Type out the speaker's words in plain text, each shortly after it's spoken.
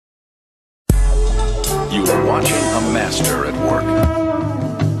You are watching a master at work.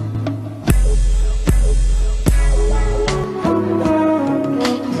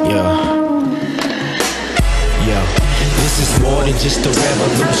 This is more than just a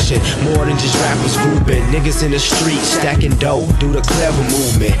revolution, more than just rappers grouping. Niggas in the street stacking dope, do the clever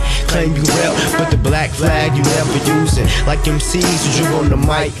movement. Claim you rep, but the black flag you never using. Like MCs who drew on the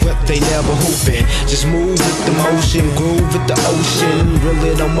mic, but they never hooping. Just move with the motion, groove with the ocean. Reel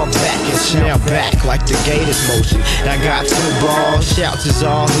it on my back and snap back like the Gators motion. I got football, shouts is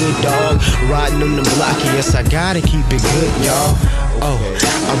all hood dog. Riding on the block, yes I gotta keep it good, y'all. Oh,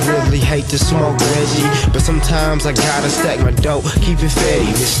 I really hate to smoke Reggie, but sometimes I gotta stack my dope, keep it fetty.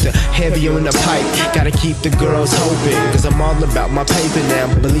 Mr. Heavy on the pipe, gotta keep the girls hoping, cause I'm all about my paper now,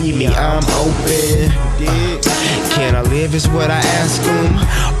 believe me, I'm open. Can I live is what I ask them.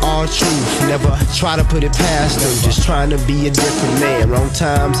 All truth, never try to put it past them. Just trying to be a different man, wrong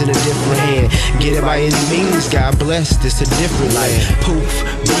times in a different hand. Get it by any means, God bless, this a different life. Poof,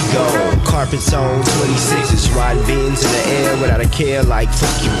 be gone, carpets on, 26s, riding bins in the air without a care, like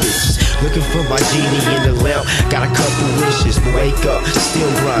fuck you bitches. Looking for my genie in the lamp, got a couple wishes, but wake up,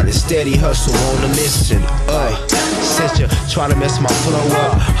 still grinding, steady hustle on a mission. Said you try to mess my flow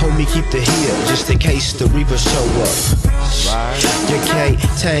up, homie keep the heel, just in case the reaper show up. You can't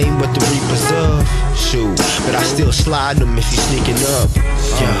tame what the reapers of, shoot, but I still slide them if you sneaking up.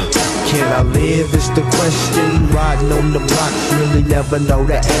 Can I live is the question, riding on the block, really never know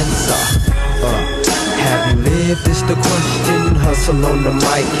the answer. Have you lived is the question, hustle on the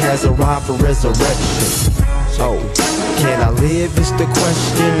mic has arrived for resurrection. Can I live is the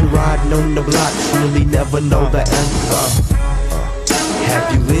question, riding on the block, really never know the answer.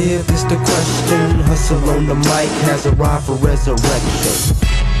 Have you lived is the question, hustle on the mic has arrived for resurrection.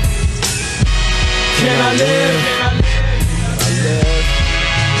 Can I live?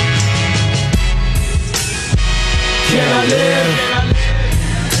 Can I live?